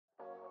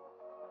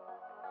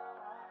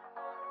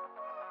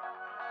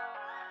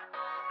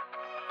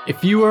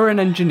If you were an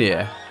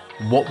engineer,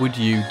 what would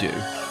you do?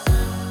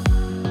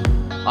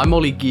 I'm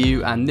Ollie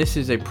Guillou, and this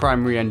is a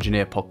Primary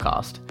Engineer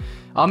podcast.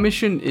 Our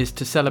mission is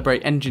to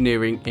celebrate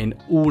engineering in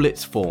all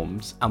its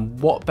forms, and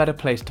what better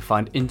place to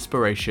find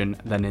inspiration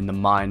than in the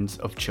minds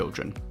of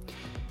children.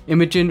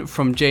 Imogen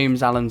from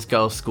James Allen's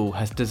Girls' School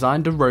has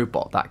designed a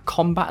robot that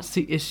combats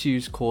the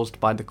issues caused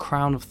by the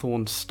crown of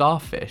thorns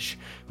starfish,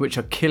 which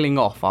are killing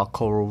off our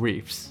coral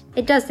reefs.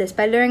 It does this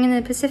by luring in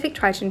the Pacific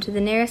Triton to the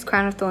nearest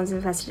crown of thorns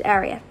infested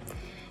area,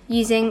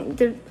 using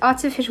the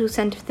artificial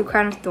scent of the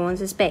crown of thorns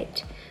as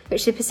bait,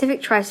 which the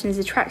Pacific Triton is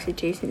attracted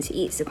to since it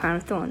eats the crown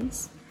of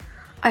thorns.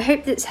 I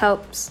hope this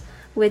helps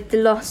with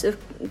the loss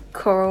of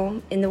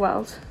coral in the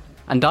world.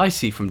 And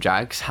Icy from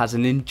Jags has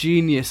an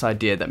ingenious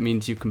idea that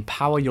means you can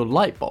power your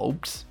light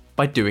bulbs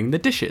by doing the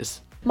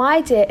dishes. My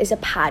idea is a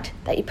pad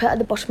that you put at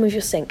the bottom of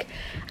your sink,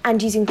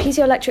 and using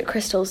piezoelectric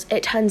crystals,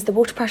 it turns the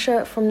water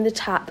pressure from the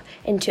tap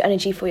into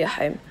energy for your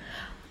home.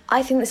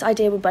 I think this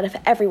idea would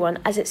benefit everyone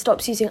as it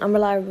stops using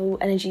unreliable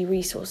energy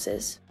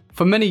resources.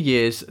 For many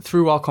years,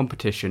 through our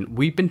competition,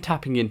 we've been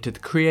tapping into the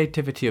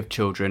creativity of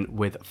children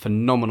with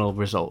phenomenal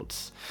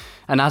results.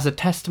 And as a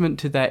testament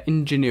to their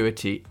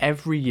ingenuity,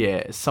 every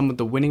year some of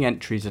the winning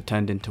entries are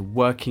turned into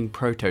working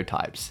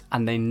prototypes,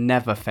 and they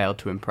never fail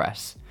to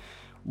impress.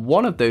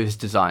 One of those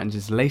designs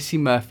is Lacey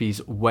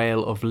Murphy's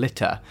Whale of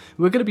Litter.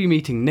 We're going to be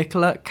meeting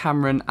Nicola,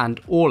 Cameron and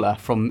Orla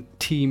from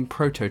Team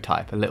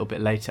Prototype a little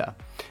bit later.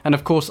 And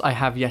of course, I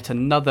have yet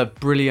another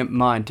brilliant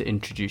mind to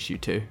introduce you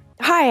to.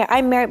 Hi,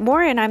 I'm Merritt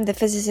Moore and I'm the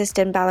physicist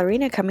and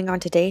ballerina coming on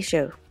today's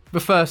show.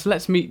 But first,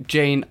 let's meet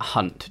Jane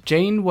Hunt.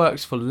 Jane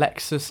works for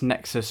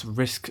LexisNexis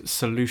Risk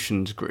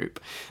Solutions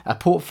Group, a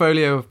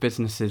portfolio of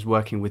businesses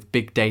working with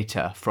big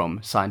data from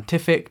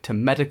scientific to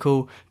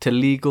medical to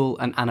legal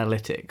and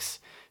analytics.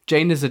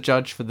 Jane is a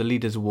judge for the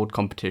Leaders Award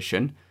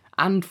competition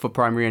and for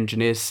Primary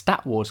Engineers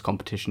Stat Wars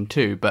competition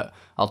too, but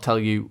I'll tell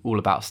you all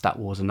about Stat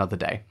Wars another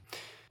day.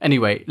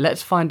 Anyway,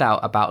 let's find out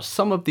about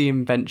some of the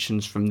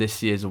inventions from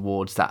this year's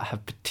awards that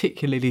have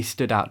particularly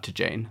stood out to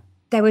Jane.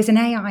 There was an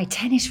AI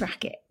tennis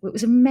racket. It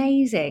was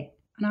amazing.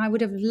 And I would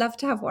have loved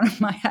to have one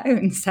of my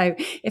own. So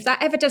if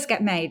that ever does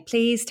get made,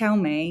 please tell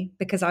me,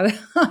 because I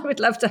would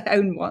love to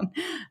own one.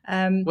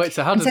 Wait,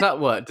 so how does that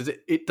work? Does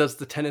it does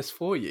the tennis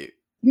for you?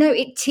 No,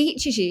 it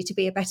teaches you to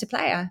be a better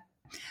player.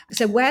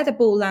 So where the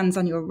ball lands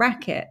on your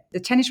racket, the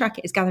tennis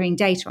racket is gathering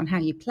data on how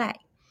you play.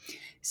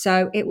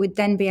 So it would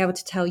then be able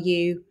to tell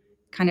you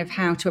kind of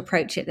how to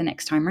approach it the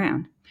next time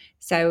round.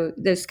 So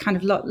there's kind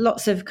of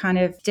lots of kind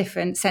of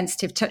different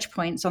sensitive touch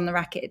points on the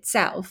racket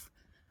itself,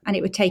 and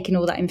it would take in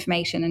all that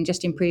information and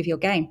just improve your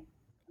game.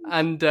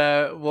 And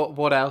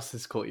what else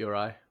has caught your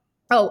eye?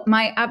 Oh,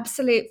 my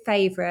absolute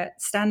favourite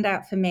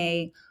standout for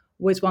me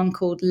was one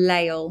called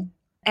Laille,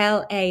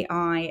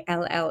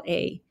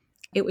 Laille.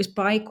 It was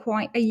by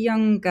quite a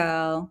young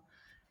girl,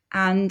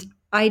 and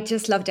I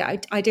just loved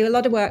it. I do a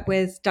lot of work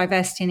with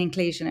diversity and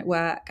inclusion at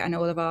work and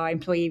all of our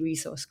employee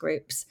resource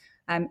groups.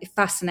 It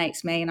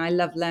fascinates me and I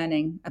love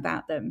learning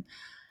about them.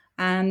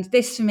 And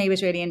this for me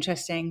was really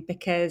interesting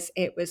because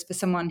it was for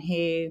someone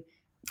who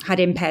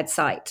had impaired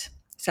sight.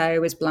 So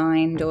was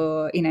blind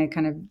or,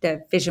 kind of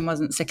the vision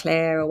wasn't so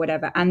clear or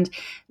whatever. And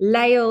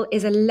Laille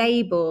is a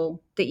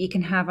label that you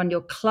can have on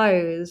your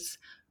clothes,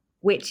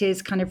 which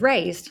is kind of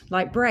raised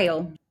like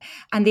Braille.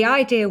 And the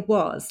idea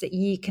was that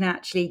you can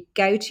actually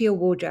go to your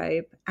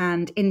wardrobe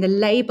and in the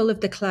label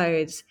of the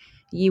clothes,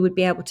 you would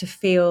be able to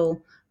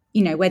feel,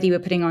 whether you were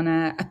putting on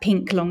a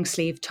pink long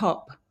sleeve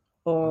top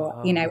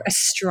or, a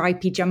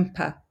stripy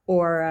jumper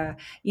or,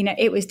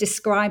 it was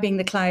describing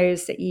the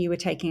clothes that you were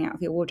taking out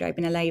of your wardrobe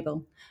in a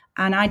label.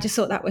 And I just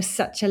thought that was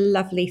such a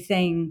lovely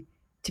thing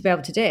to be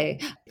able to do.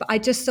 But I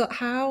just thought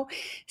how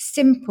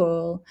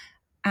simple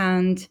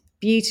and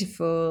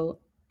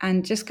beautiful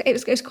and just it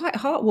was quite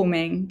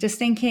heartwarming just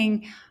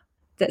thinking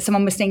that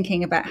someone was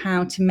thinking about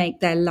how to make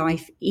their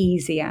life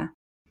easier.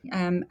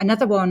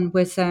 Another one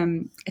was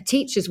a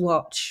teacher's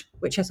watch,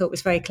 which I thought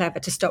was very clever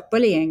to stop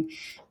bullying,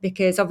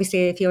 because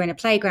obviously if you're in a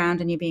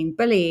playground and you're being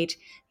bullied,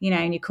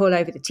 and you call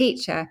over the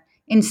teacher,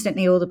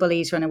 instantly all the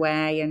bullies run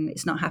away and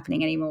it's not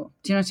happening anymore.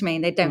 Do you know what I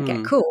mean? They don't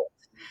get caught.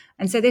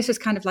 And so this was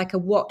kind of like a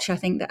watch, I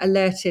think, that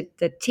alerted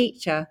the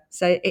teacher.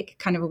 So it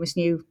kind of almost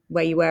knew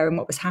where you were and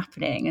what was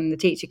happening. And the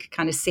teacher could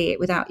kind of see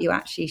it without you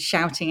actually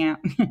shouting out,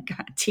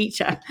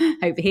 teacher,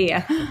 over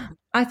here.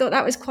 I thought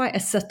that was quite a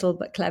subtle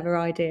but clever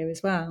idea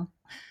as well.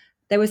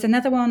 There was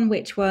another one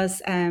which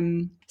was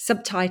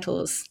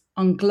subtitles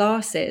on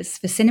glasses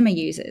for cinema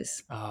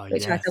users,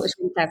 which I thought was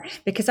really clever.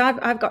 Because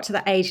I've got to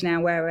that age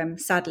now where,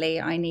 sadly,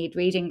 I need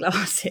reading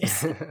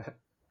glasses.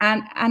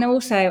 And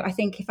also, I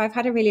think if I've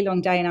had a really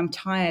long day and I'm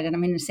tired and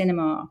I'm in the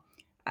cinema,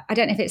 I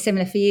don't know if it's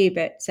similar for you,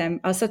 but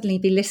I'll suddenly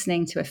be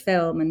listening to a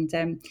film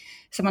and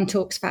someone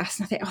talks fast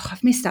and I think,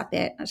 I've missed that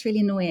bit. That's really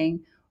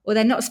annoying. Or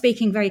they're not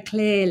speaking very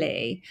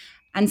clearly.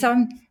 And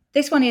so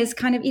this one is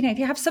kind of, if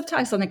you have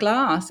subtitles on a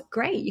glass,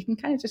 great. You can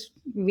kind of just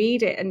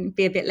read it and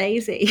be a bit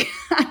lazy.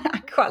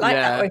 I quite like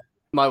that one.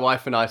 My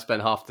wife and I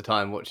spent half the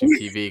time watching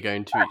TV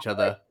going to each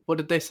other. What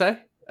did they say?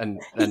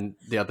 And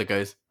the other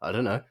goes, I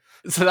don't know.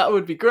 So that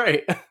would be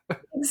great.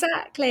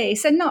 Exactly.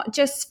 So not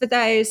just for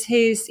those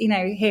who's,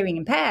 hearing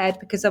impaired,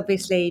 because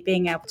obviously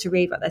being able to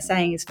read what they're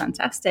saying is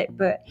fantastic,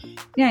 but,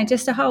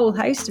 just a whole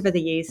host of other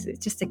use. It's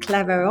just a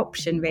clever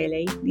option,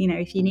 really,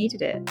 if you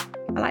needed it.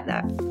 I like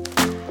that.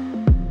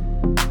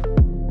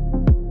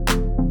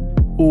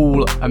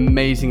 All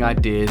amazing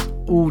ideas,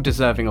 all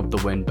deserving of the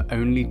win, but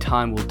only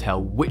time will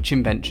tell which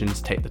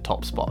inventions take the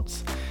top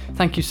spots.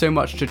 Thank you so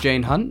much to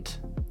Jane Hunt.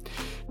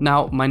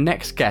 Now, my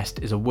next guest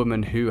is a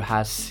woman who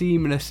has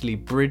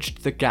seamlessly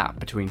bridged the gap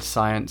between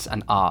science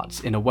and arts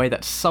in a way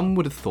that some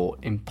would have thought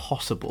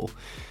impossible.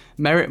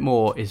 Merritt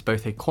Moore is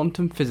both a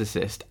quantum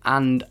physicist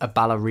and a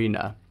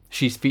ballerina.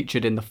 She's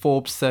featured in the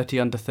Forbes 30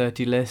 Under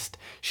 30 list,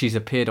 she's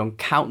appeared on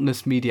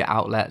countless media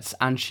outlets,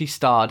 and she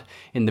starred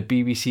in the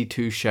BBC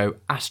Two show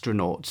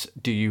Astronauts,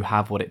 Do You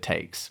Have What It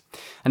Takes?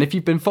 And if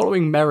you've been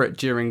following Merritt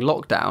during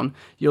lockdown,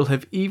 you'll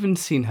have even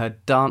seen her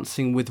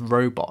dancing with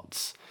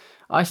robots.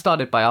 I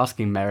started by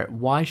asking Merritt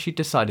why she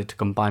decided to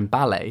combine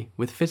ballet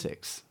with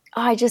physics.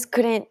 I just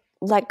couldn't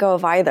let go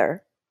of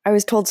either. I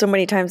was told so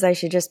many times I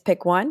should just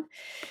pick one,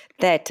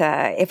 that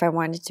if I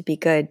wanted to be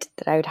good,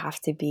 that I would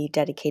have to be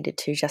dedicated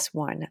to just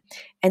one.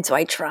 And so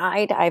I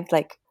tried. I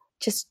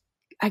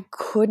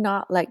could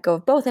not let go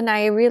of both. And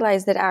I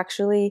realized that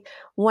actually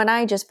when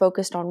I just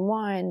focused on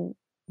one,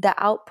 the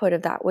output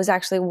of that was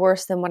actually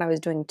worse than when I was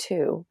doing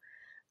two.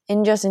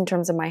 And just in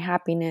terms of my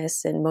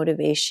happiness and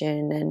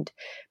motivation and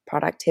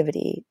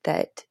productivity,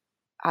 that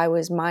I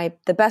was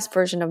the best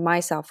version of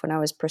myself when I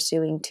was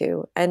pursuing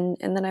two. And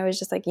then I was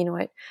just like, you know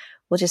what,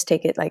 we'll just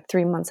take it like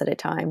 3 months at a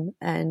time.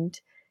 And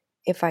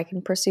if I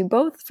can pursue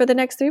both for the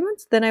next 3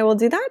 months, then I will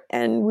do that.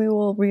 And we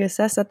will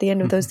reassess at the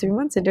end of those 3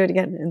 months and do it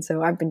again. And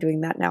so I've been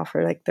doing that now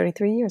for like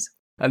 33 years.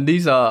 And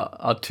these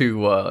are two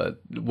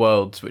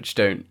worlds which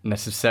don't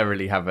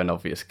necessarily have an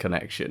obvious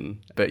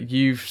connection, but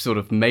you've sort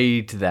of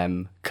made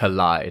them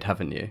collide,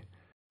 haven't you?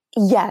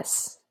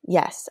 Yes.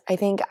 I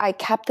think I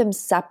kept them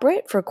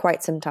separate for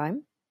quite some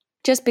time,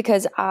 just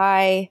because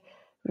I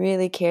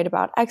really cared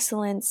about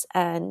excellence,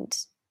 and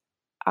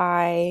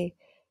I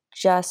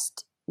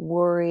just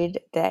worried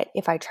that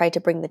if I tried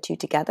to bring the two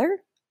together,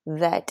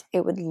 that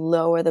it would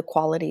lower the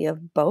quality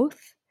of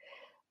both.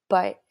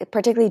 But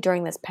particularly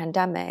during this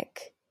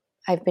pandemic,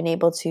 I've been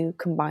able to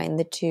combine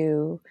the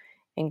two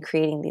in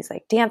creating these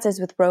like dances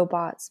with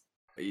robots.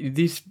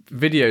 These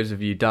videos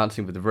of you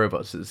dancing with the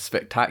robots is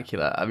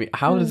spectacular. I mean,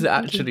 how does it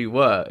actually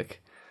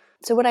work?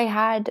 So what I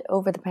had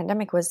over the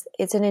pandemic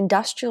it's an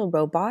industrial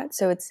robot.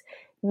 So it's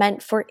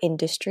meant for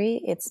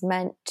industry. It's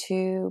meant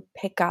to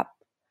pick up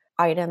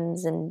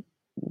items and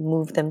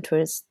move them to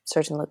a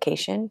certain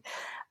location.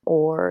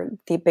 Or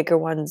the bigger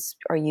ones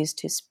are used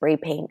to spray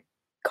paint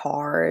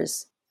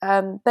cars.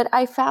 But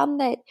I found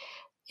that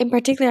in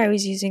particular, I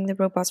was using the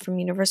robots from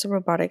Universal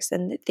Robotics,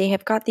 and they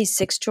have got these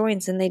 6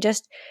 joints, and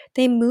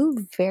they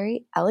move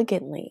very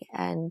elegantly.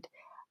 And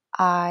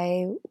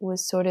I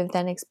was sort of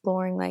then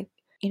exploring, like,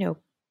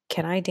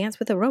 can I dance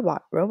with a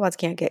robot? Robots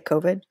can't get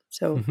COVID,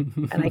 so,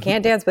 and I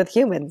can't dance with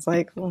humans.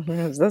 Like,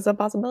 is this a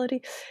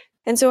possibility?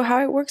 And so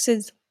how it works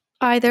is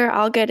either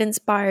I'll get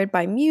inspired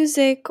by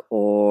music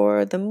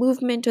or the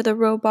movement of the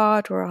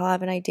robot, or I'll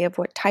have an idea of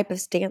what type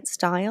of dance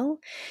style.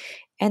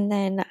 And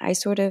then I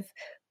sort of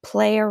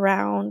play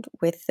around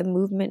with the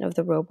movement of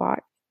the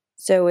robot.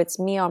 So it's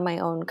me on my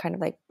own kind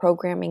of like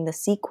programming the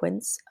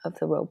sequence of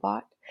the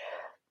robot.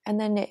 And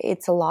then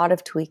it's a lot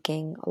of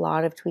tweaking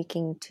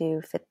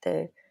to fit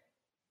the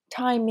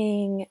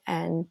timing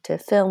and to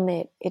film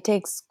it. It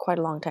takes quite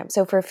a long time.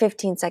 So for a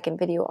 15-second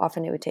video,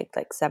 often it would take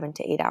like 7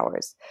 to 8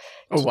 hours.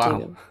 Oh,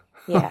 wow.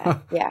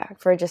 Yeah,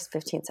 for just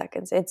 15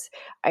 seconds.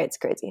 It's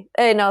crazy.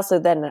 And also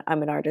then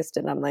I'm an artist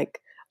and I'm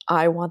like,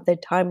 I want the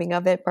timing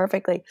of it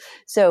perfectly.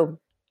 So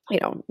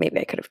maybe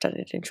I could have done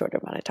it in a shorter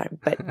amount of time,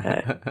 but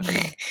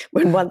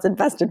when once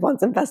invested.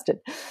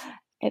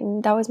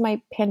 And that was my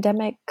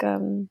pandemic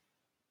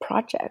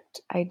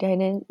project. I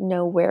didn't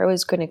know where it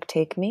was going to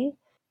take me,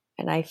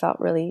 and I felt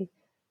really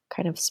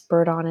kind of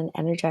spurred on and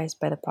energized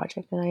by the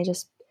project. And I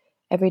just,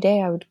 every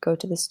day I would go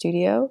to the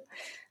studio,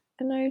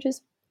 and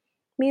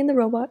me and the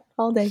robot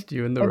all day. Just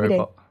you and the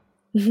robot.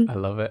 I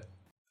love it.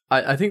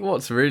 I think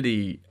what's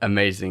really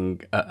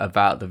amazing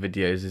about the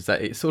videos is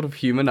that it sort of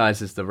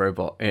humanizes the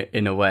robot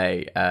in a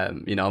way.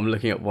 I'm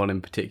looking at one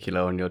in particular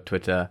on your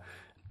Twitter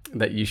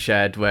that you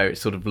shared where it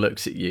sort of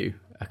looks at you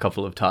a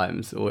couple of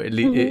times, or it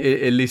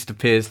at least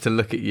appears to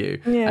look at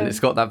you. Yeah. And it's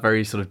got that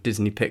very sort of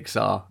Disney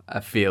Pixar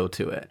feel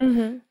to it.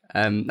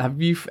 Mm-hmm.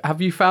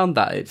 Have you found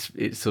that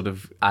it's sort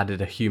of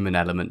added a human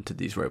element to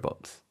these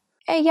robots?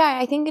 Yeah,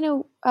 I think,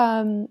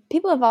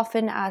 people have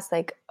often asked,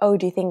 like, oh,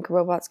 do you think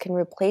robots can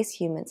replace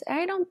humans? And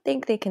I don't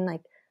think they can,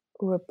 like,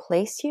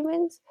 replace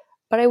humans.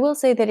 But I will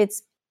say that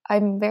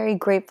I'm very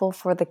grateful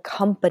for the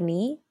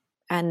company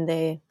and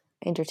the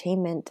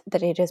entertainment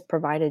that it has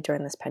provided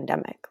during this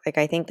pandemic. Like,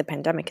 I think the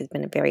pandemic has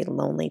been a very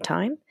lonely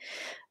time.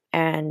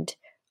 And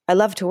I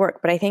love to work,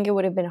 but I think it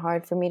would have been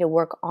hard for me to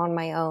work on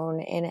my own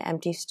in an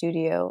empty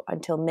studio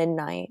until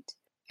midnight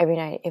every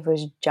night if it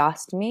was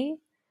just me.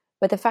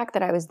 But the fact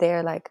that I was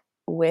there like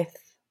with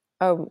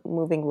a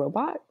moving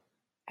robot,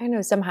 I don't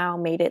know, somehow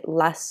made it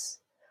less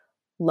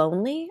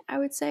lonely, I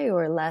would say,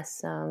 or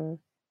less, I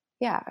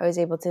was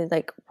able to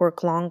like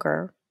work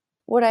longer.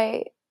 What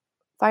I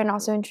find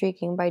also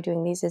intriguing by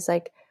doing these is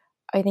like,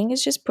 I think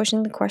it's just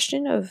pushing the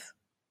question of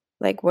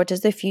like, what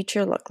does the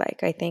future look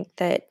like? I think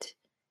that,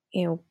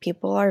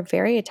 people are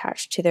very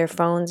attached to their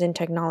phones and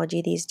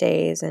technology these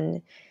days.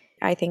 And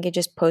I think it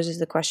just poses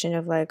the question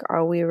of like,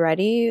 are we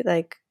ready?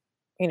 Like,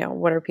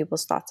 what are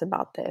people's thoughts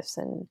about this?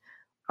 And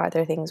are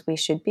there things we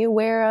should be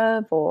aware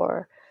of?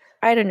 Or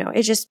I don't know.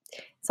 It's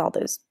all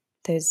those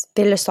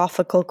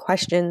philosophical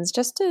questions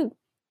just to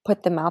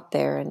put them out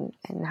there and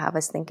have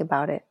us think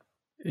about it.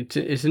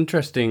 It's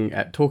interesting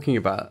talking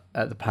about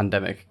the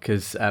pandemic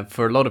because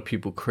for a lot of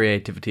people,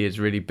 creativity has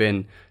really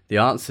been the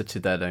answer to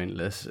their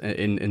loneliness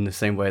in the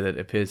same way that it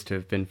appears to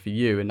have been for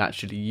you. And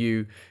actually,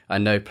 you, I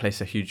know,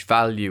 place a huge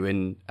value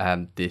in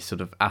the sort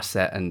of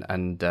asset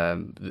and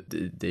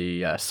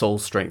the soul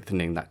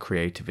strengthening that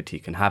creativity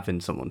can have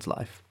in someone's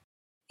life.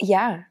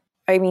 Yeah.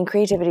 I mean,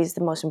 creativity is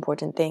the most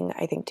important thing,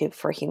 I think,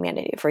 for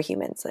humanity, for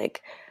humans.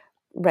 Like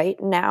right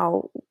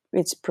now,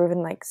 it's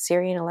proven like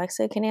Siri and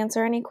Alexa can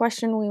answer any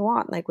question we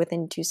want, like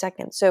within 2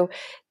 seconds. So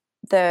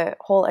the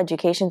whole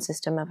education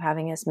system of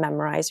having us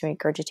memorize and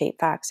regurgitate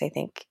facts, I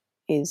think,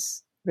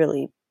 is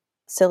really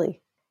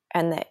silly.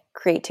 And that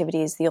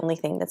creativity is the only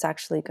thing that's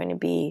actually going to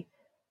be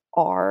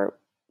our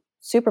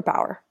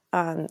superpower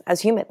as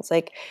humans.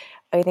 Like,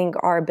 I think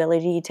our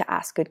ability to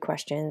ask good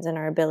questions and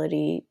our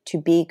ability to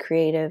be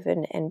creative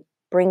and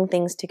bring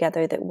things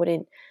together that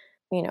wouldn't,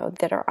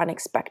 that are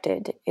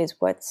unexpected is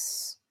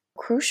what's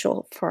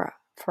crucial for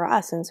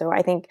us. And so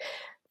I think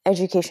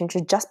education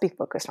should just be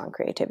focused on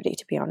creativity,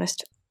 to be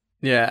honest.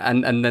 Yeah,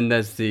 and then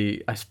there's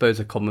I suppose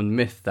a common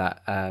myth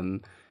that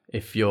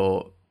if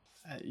you're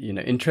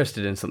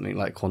interested in something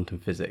like quantum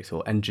physics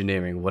or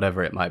engineering,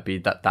 whatever it might be,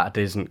 that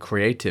isn't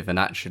creative, and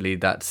actually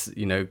that's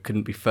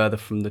couldn't be further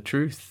from the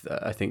truth.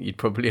 I think you'd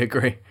probably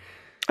agree.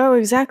 Oh,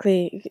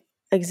 exactly.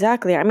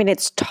 I mean,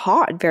 it's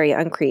taught very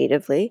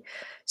uncreatively.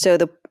 So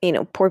the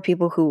poor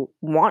people who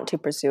want to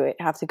pursue it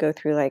have to go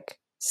through like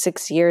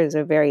 6 years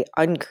of very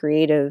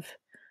uncreative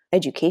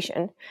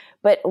education.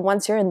 But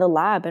once you're in the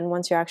lab and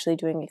once you're actually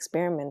doing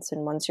experiments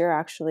and once you're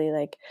actually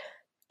like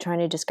trying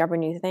to discover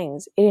new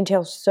things, it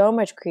entails so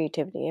much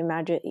creativity.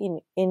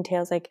 It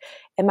entails like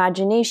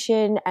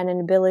imagination and an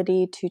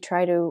ability to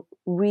try to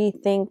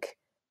rethink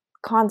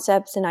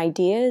concepts and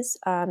ideas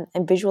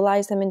and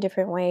visualize them in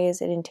different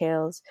ways. It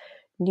entails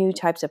new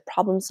types of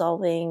problem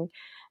solving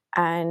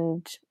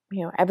and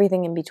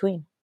everything in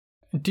between.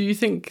 Do you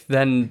think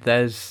then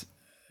there's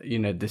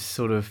this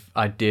sort of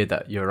idea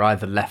that you're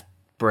either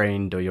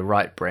left-brained or you're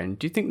right-brained?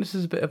 Do you think this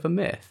is a bit of a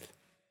myth?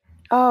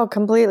 Oh,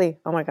 completely.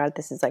 Oh my God,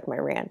 this is like my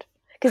rant.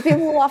 Because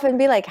people will often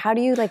be like, how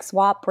do you like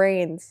swap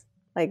brains,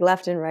 like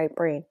left and right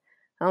brain?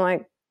 I'm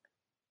like,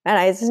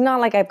 and it's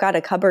not like I've got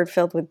a cupboard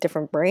filled with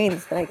different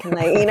brains that I can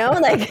like,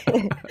 like,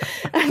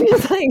 I'm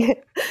just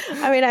like,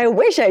 I mean, I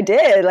wish I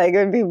did, like, it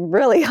would be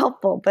really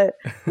helpful, but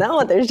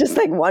no, there's just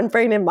like one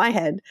brain in my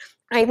head.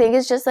 I think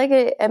it's just like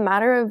a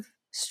matter of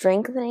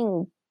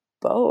strengthening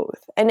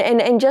both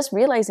and just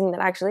realizing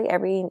that actually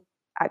every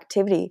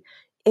activity,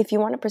 if you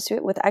want to pursue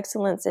it with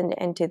excellence and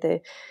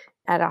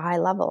at a high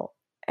level,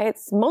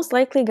 it's most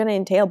likely going to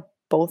entail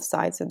both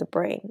sides of the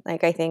brain.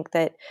 Like, I think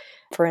that,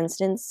 for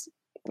instance,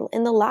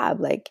 in the lab,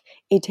 like,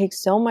 it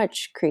takes so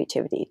much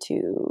creativity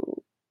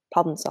to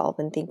problem solve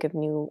and think of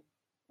new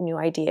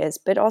ideas,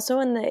 but also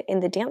in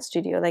the dance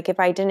studio, like, if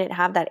I didn't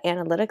have that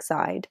analytic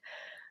side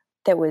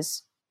that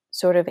was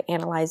sort of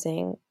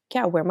analyzing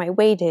where my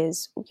weight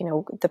is,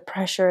 the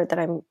pressure that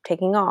I'm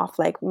taking off,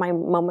 like my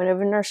moment of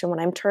inertia when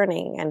I'm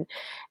turning, and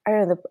I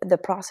don't know, the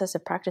process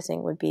of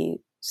practicing would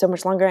be so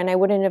much longer and I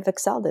wouldn't have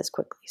excelled as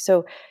quickly.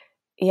 So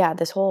yeah,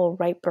 this whole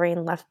right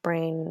brain, left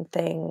brain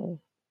thing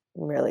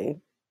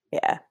really,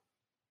 yeah.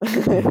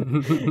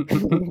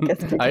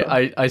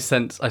 I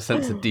sense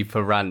a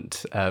deeper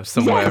rant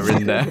somewhere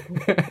in there.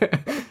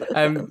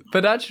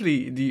 But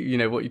actually,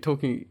 what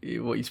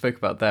you spoke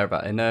about there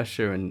about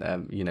inertia and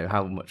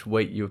how much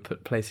weight you were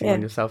placing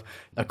on yourself.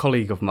 A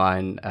colleague of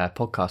mine, a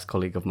podcast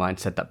colleague of mine,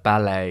 said that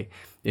ballet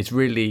is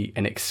really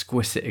an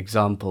exquisite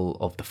example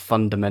of the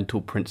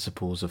fundamental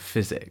principles of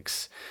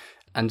physics,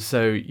 and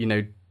so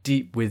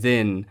deep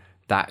within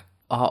that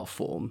art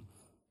form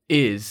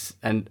is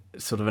and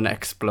sort of an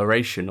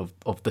exploration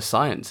of the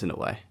science in a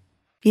way.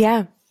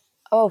 Yeah.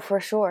 Oh, for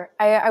sure.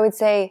 I would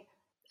say,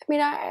 I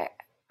mean,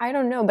 I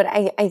don't know, but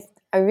I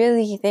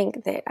really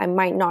think that I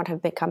might not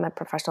have become a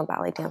professional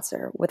ballet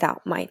dancer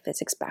without my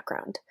physics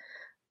background.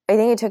 I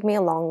think it took me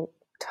a long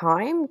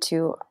time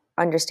to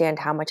understand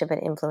how much of an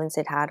influence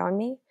it had on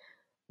me,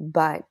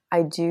 but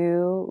I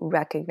do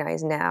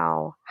recognize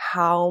now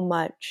how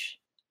much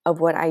of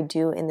what I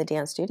do in the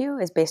dance studio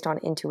is based on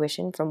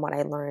intuition from what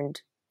I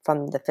learned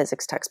from the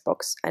physics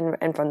textbooks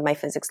and from my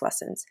physics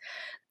lessons.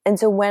 And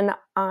so when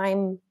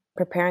I'm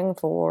preparing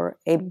for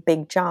a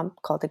big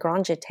jump called the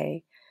Grand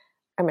Jeté,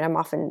 I mean, I'm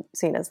often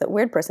seen as the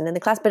weird person in the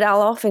class, but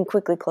I'll often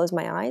quickly close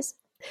my eyes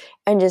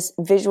and just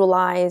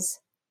visualize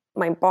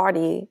my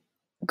body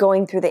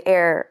going through the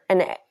air.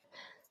 And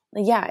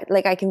yeah,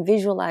 like I can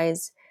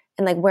visualize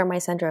and like where my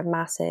center of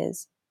mass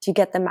is to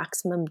get the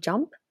maximum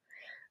jump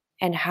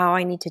and how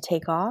I need to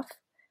take off.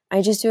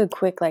 I just do a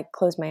quick, like,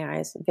 close my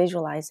eyes,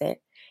 visualize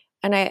it.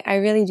 And I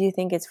really do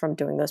think it's from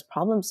doing those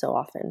problems so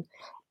often.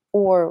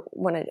 Or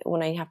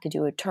when I have to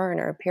do a turn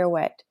or a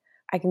pirouette,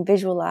 I can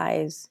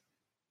visualize,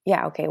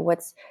 yeah, okay,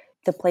 what's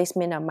the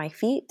placement of my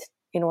feet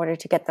in order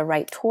to get the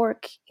right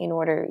torque, in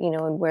order,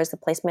 and where's the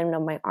placement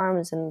of my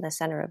arms and the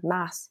center of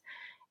mass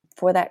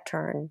for that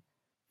turn.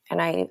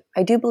 And I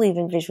do believe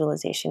in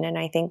visualization. And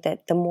I think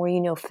that the more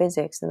you know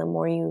physics and the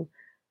more you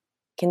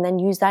can then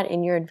use that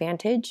in your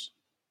advantage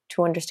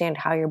to understand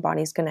how your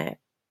body's going to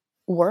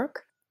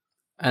work.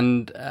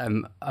 And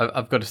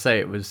I've got to say,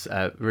 it was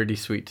really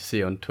sweet to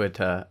see on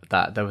Twitter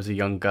that there was a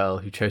young girl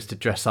who chose to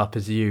dress up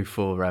as you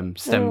for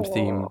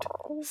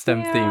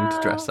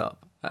STEM-themed dress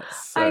up.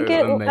 That's so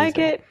amazing. I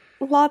get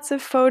lots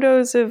of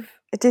photos of,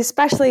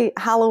 especially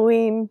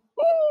Halloween.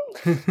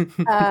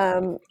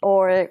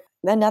 Or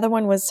another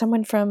one was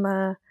someone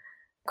from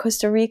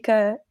Costa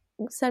Rica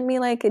sent me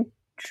like a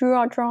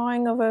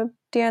drawing of a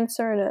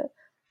dancer and a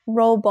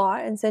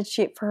robot and said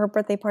for her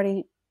birthday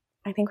party,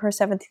 I think her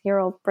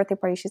 17-year-old birthday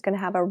party, she's going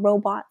to have a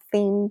robot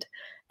themed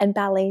and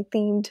ballet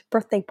themed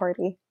birthday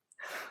party.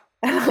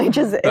 And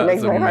it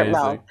makes my heart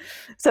melt.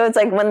 So it's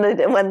like when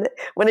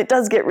it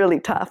does get really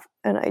tough,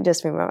 and I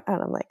just remember,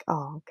 and I'm like,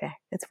 oh, okay,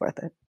 it's worth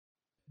it.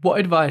 What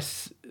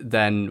advice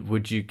then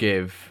would you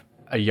give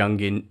a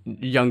young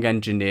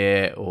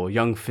engineer or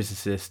young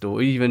physicist,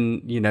 or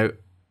even,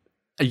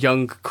 a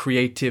young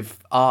creative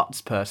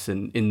arts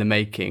person in the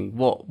making?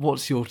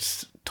 What's your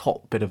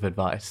top bit of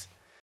advice?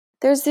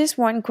 There's this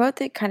one quote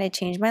that kind of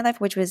changed my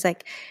life, which was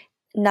like,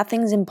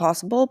 nothing's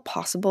impossible.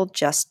 Possible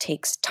just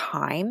takes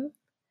time.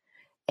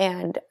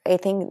 And I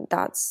think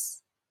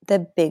that's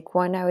the big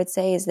one, I would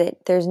say, is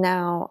that there's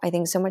now, I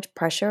think, so much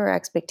pressure or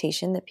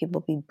expectation that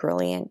people be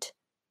brilliant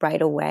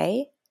right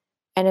away.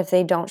 And if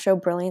they don't show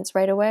brilliance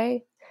right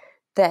away,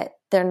 that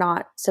they're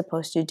not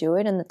supposed to do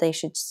it and that they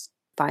should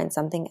find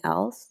something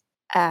else.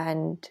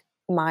 And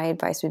my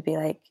advice would be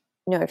like,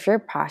 if you're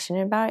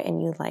passionate about it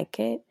and you like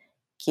it,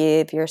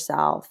 give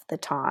yourself the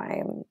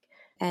time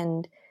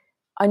and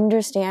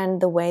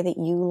understand the way that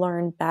you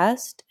learn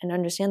best and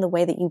understand the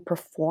way that you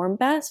perform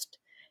best,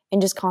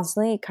 and just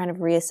constantly kind of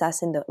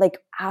reassess and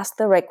ask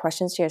the right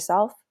questions to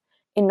yourself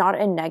in not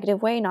a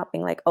negative way, not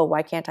being like, oh,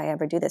 why can't I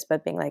ever do this?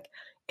 But being like,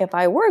 if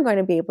I were going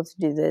to be able to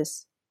do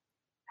this,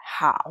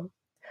 how?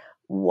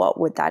 What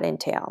would that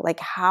entail?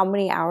 Like, how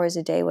many hours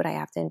a day would I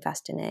have to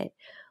invest in it?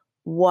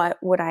 What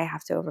would I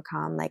have to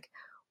overcome? Like,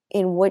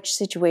 in which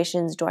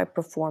situations do I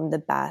perform the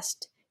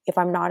best? If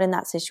I'm not in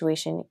that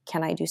situation,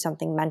 can I do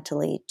something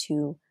mentally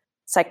to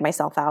psych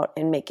myself out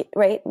and make it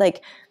right?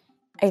 Like,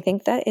 I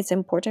think that it's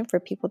important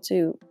for people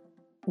to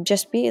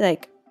just be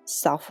like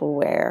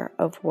self-aware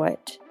of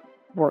what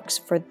works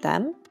for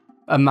them.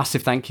 A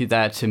massive thank you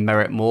there to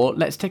Merritt Moore.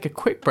 Let's take a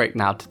quick break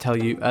now to tell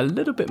you a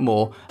little bit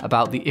more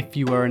about the If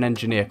You Were an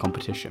Engineer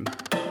competition.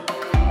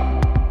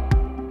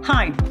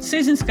 Hi,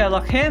 Susan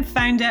Scurlock here,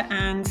 founder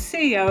and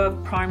CEO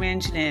of Primary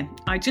Engineer.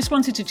 I just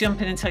wanted to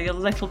jump in and tell you a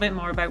little bit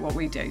more about what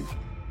we do.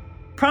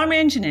 Primary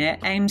Engineer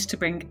aims to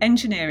bring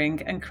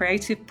engineering and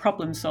creative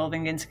problem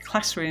solving into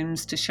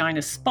classrooms to shine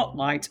a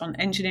spotlight on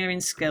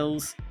engineering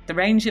skills, the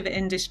range of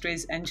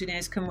industries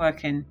engineers can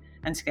work in,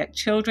 and to get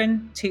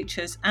children,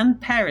 teachers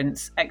and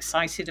parents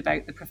excited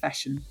about the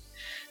profession.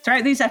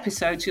 Throughout these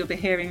episodes, you'll be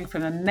hearing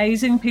from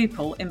amazing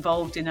people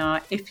involved in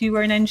our If You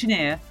Were an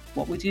Engineer,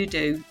 What Would You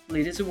Do?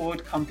 Leaders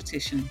Award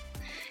competition.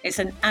 It's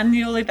an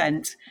annual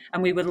event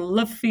and we would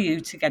love for you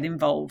to get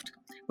involved.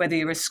 Whether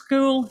you're a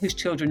school whose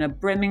children are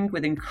brimming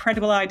with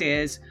incredible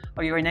ideas,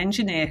 or you're an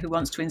engineer who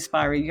wants to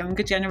inspire a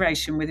younger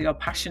generation with your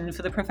passion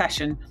for the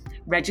profession,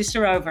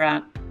 register over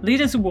at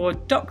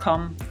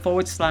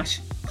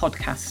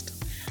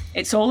leadersaward.com/podcast.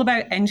 It's all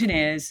about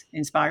engineers,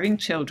 inspiring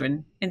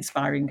children,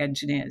 inspiring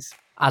engineers.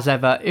 As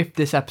ever, if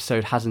this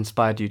episode has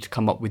inspired you to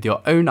come up with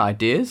your own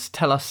ideas,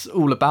 tell us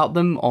all about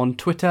them on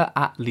Twitter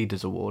at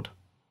Leaders Award.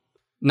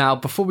 Now,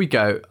 before we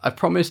go, I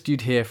promised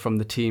you'd hear from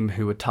the team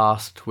who were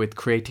tasked with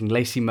creating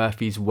Lacey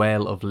Murphy's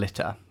Whale of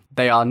Litter.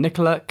 They are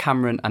Nicola,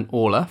 Cameron and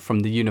Orla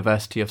from the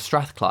University of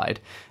Strathclyde,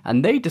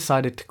 and they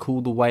decided to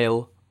call the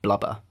whale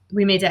Blubber.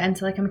 We made it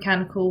into like a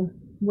mechanical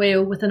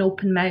whale with an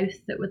open mouth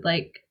that would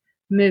like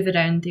move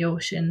around the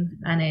ocean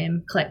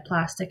and collect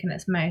plastic in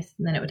its mouth,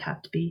 and then it would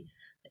have to be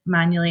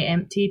manually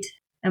emptied.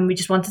 And we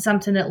just wanted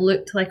something that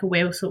looked like a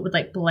whale so it would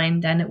like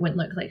blend in. It wouldn't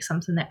look like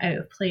something that's out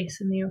of place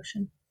in the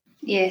ocean.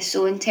 Yeah,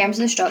 so in terms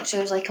of the structure,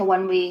 there's like a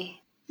one-way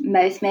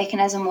mouth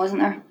mechanism,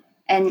 wasn't there?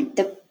 And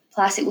the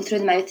plastic will through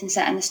the mouth and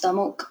sit in the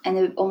stomach, and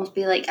there would almost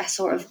be like a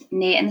sort of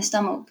net in the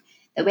stomach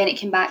that when it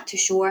came back to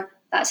shore,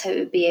 that's how it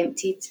would be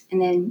emptied, and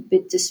then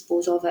we'd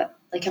dispose of it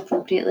like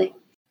appropriately.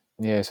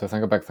 Yeah, so I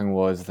think a big thing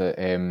was that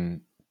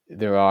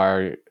there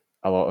are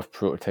a lot of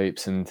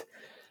prototypes and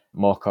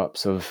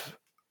mock-ups of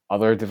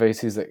other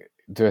devices that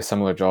do a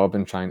similar job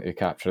in trying to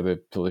capture the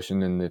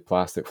pollution in the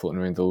plastic floating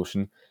around the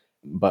ocean.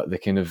 But the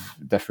kind of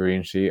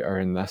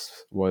differentiator in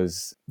this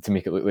was to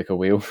make it look like a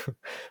whale,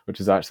 which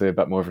is actually a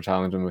bit more of a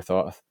challenge than we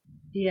thought.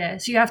 Yeah,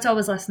 so you have to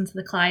always listen to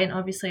the client,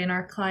 obviously, and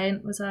our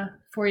client was a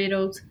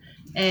 4-year-old,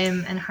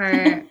 and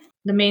her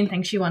the main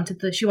thing she wanted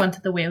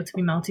the whale to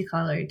be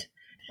multicolored,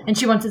 and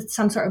she wanted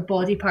some sort of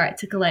body part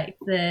to collect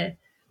the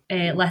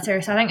litter.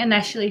 So I think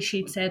initially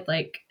she'd said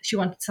like she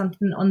wanted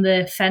something on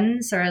the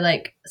fins or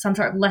like some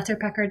sort of litter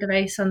picker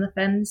device on the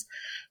fins,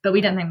 but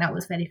we didn't think that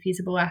was very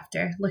feasible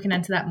after looking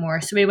into that more.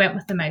 So we went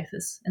with the mouth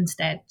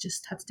instead.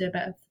 Just had to do a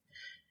bit of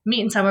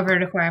meeting some of her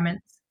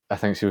requirements. I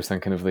think she was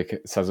thinking of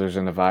like scissors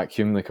in a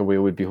vacuum, like a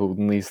whale would be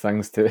holding these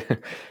things to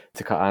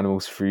cut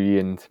animals free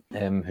and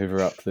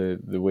hoover up the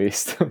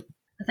waste.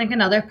 I think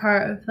another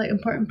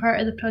important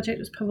part of the project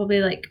was probably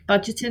like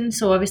budgeting.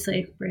 So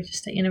obviously we're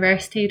just at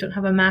university, don't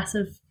have a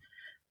massive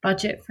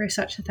budget for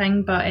such a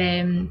thing, but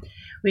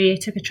we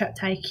took a trip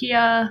to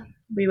IKEA,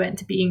 we went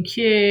to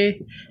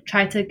B&Q,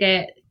 tried to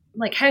get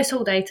like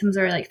household items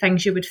or like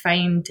things you would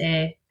find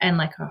in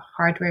like a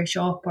hardware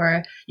shop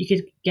or you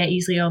could get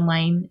easily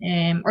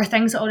online, or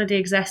things that already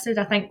existed.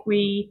 I think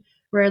we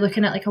were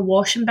looking at like a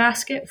washing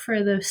basket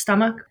for the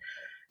stomach.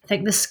 I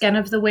think the skin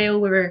of the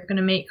whale we were going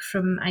to make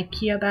from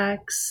IKEA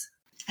bags.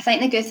 I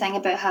think the good thing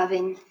about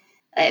having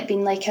it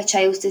being like a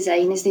child's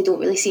design is they don't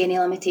really see any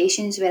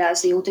limitations,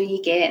 whereas the older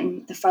you get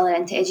and the further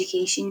into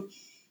education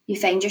you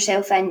find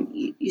yourself in,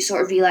 you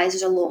sort of realise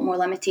there's a lot more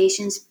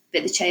limitations,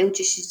 but the child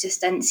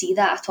just didn't see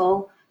that at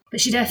all. But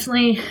she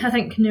definitely, I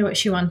think, knew what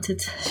she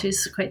wanted. She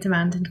was quite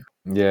demanding.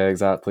 Yeah,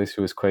 exactly.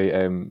 She was quite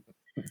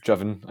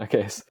driven, I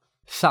guess.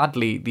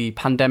 Sadly, the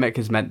pandemic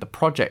has meant the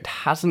project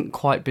hasn't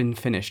quite been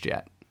finished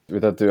yet. We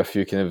did do a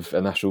few kind of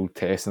initial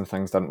tests and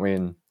things, didn't we?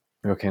 And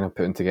we were kind of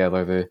putting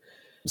together the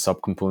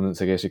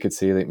subcomponents, I guess you could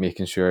say, like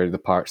making sure the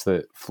parts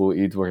that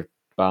floated were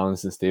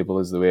balanced and stable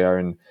as they were,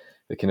 and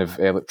the kind of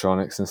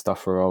electronics and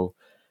stuff were all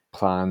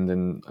planned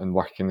and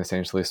working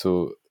essentially.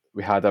 So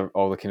we had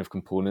all the kind of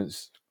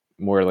components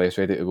more or less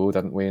ready to go,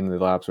 didn't we? And the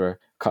labs were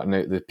cutting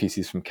out the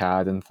pieces from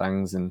CAD and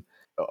things, and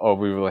all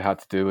we really had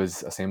to do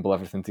was assemble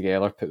everything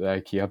together, put the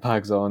IKEA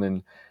bags on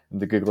and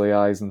the googly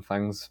eyes and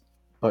things.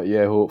 But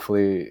yeah,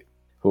 hopefully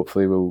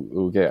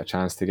we'll get a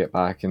chance to get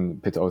back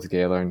and put it all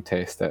together and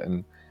test it,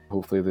 and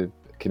hopefully the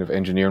kind of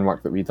engineering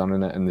work that we've done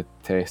in it and the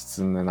tests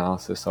and the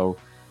analysis all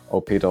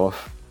paid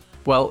off.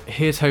 Well,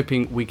 here's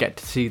hoping we get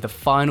to see the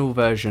final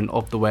version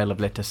of the Whale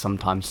of Litter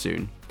sometime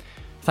soon.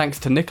 Thanks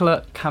to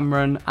Nicola,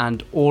 Cameron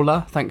and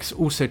Orla. Thanks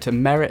also to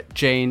Merritt,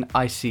 Jane,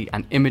 Icy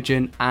and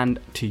Imogen, and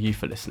to you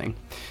for listening.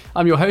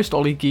 I'm your host,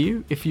 Ollie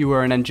Guillou. If You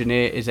Were an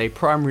Engineer is a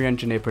Primary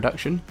Engineer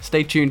production.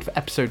 Stay tuned for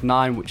episode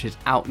 9, which is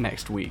out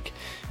next week.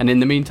 And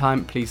in the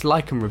meantime, please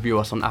like and review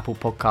us on Apple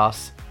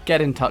Podcasts, get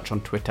in touch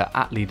on Twitter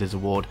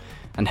 @LeadersAward,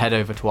 and head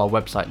over to our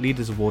website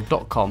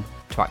leadersaward.com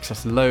to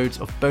access loads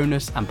of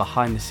bonus and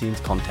behind the scenes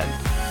content.